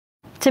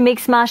To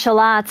mixed martial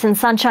arts, and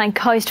Sunshine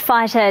Coast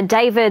fighter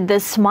David the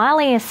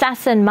Smiling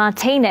Assassin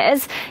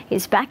Martinez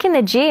is back in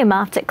the gym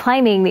after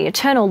claiming the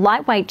Eternal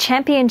Lightweight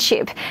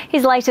Championship.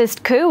 His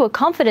latest coup, a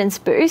confidence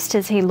boost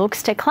as he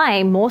looks to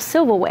claim more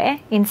silverware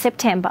in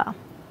September.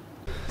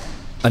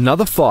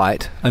 Another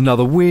fight,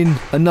 another win,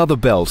 another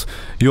belt.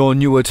 Your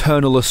new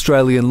Eternal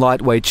Australian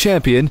Lightweight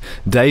Champion,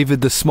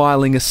 David the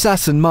Smiling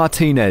Assassin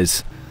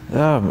Martinez.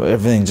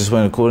 Everything just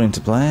went according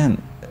to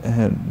plan.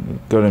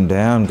 Got him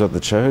down, got the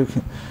choke.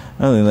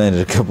 Only landed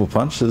a couple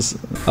punches.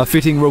 A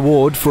fitting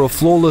reward for a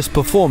flawless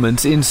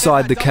performance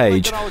inside the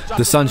cage.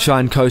 The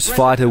Sunshine Coast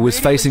fighter was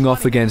facing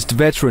off against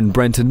veteran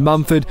Brenton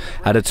Mumford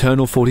at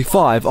Eternal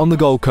 45 on the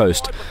Gold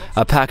Coast.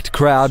 A packed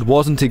crowd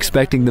wasn't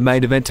expecting the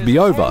main event to be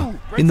over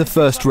in the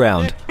first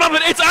round.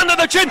 Mumford, it's under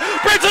the chin.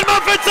 Brenton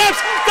Mumford taps.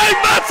 Dave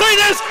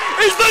Martinez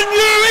is the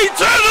new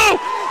Eternal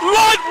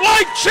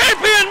Lightweight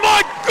Champion.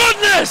 My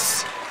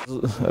goodness!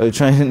 I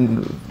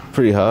trained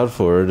pretty hard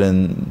for it,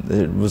 and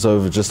it was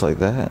over just like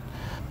that.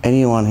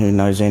 Anyone who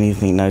knows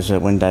anything knows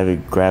that when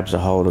David grabs a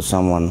hold of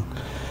someone,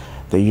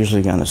 they're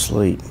usually going to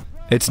sleep.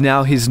 It's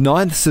now his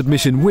 9th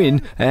submission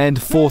win and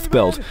 4th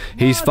belt.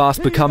 He's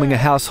fast becoming a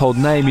household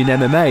name in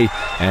MMA,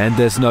 and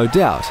there's no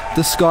doubt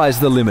the sky's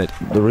the limit.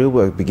 The real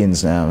work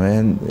begins now,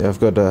 man. I've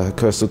got a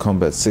Coastal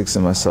Combat 6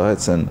 in my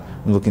sights, and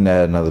I'm looking to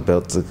add another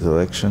belt to the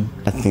collection.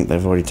 I think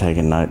they've already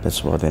taken note.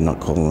 That's why they're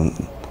not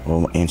calling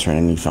or answering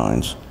any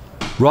phones.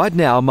 Right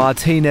now,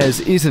 Martinez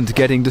isn't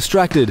getting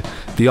distracted.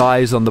 The eye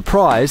is on the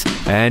prize,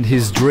 and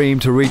his dream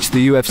to reach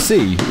the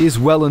UFC is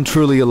well and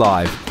truly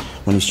alive.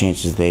 When his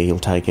chance is there, he'll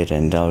take it,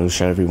 and he'll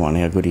show everyone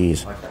how good he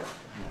is.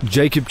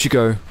 Jacob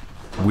Chico,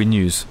 Win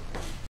News.